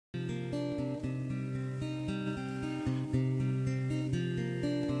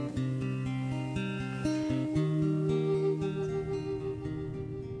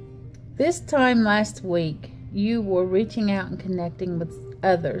This time last week, you were reaching out and connecting with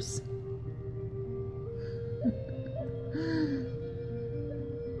others.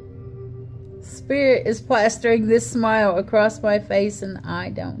 Spirit is plastering this smile across my face, and I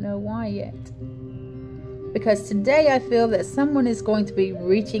don't know why yet. Because today I feel that someone is going to be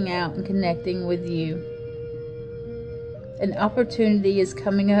reaching out and connecting with you. An opportunity is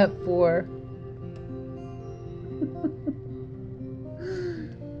coming up for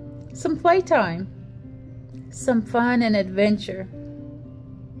some playtime, some fun and adventure,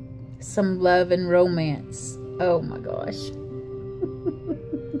 some love and romance. Oh my gosh.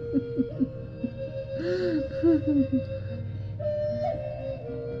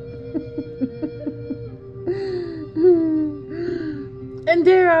 And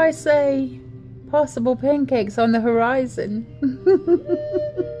dare I say, possible pancakes on the horizon.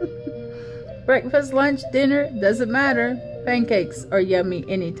 Breakfast, lunch, dinner, doesn't matter. Pancakes are yummy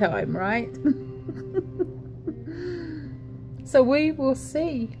anytime, right? So we will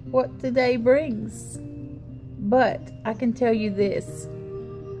see what today brings. But I can tell you this.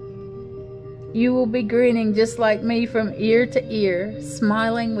 You will be grinning just like me from ear to ear,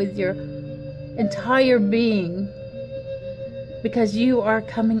 smiling with your entire being, because you are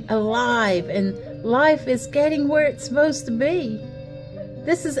coming alive and life is getting where it's supposed to be.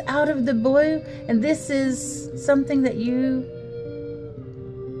 This is out of the blue, and this is something that you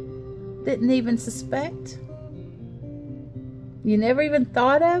didn't even suspect. You never even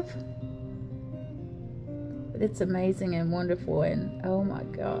thought of. But it's amazing and wonderful, and oh my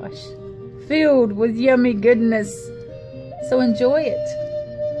gosh, filled with yummy goodness. So enjoy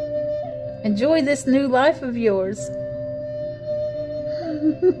it. Enjoy this new life of yours.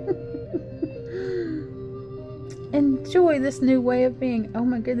 Enjoy this new way of being. Oh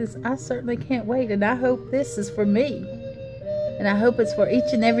my goodness, I certainly can't wait, and I hope this is for me, and I hope it's for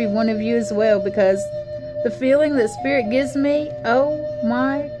each and every one of you as well, because the feeling that Spirit gives me, oh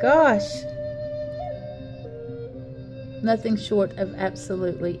my gosh, nothing short of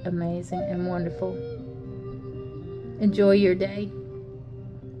absolutely amazing and wonderful. Enjoy your day.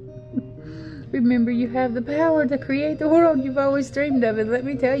 Remember, you have the power to create the world you've always dreamed of, and let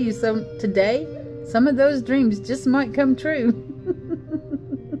me tell you, today some of those dreams just might come true.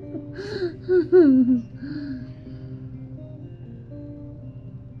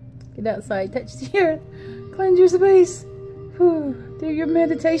 Get outside, touch the earth, cleanse your space, do your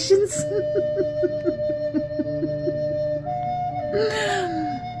meditations.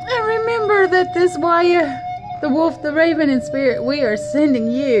 And remember that this Waya, the wolf, the raven, and Spirit, we are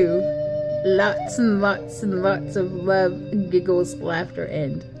sending you lots and lots and lots of love, giggles, laughter,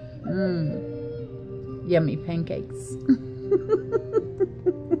 and yummy pancakes.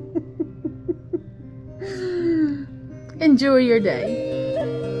 Enjoy your day.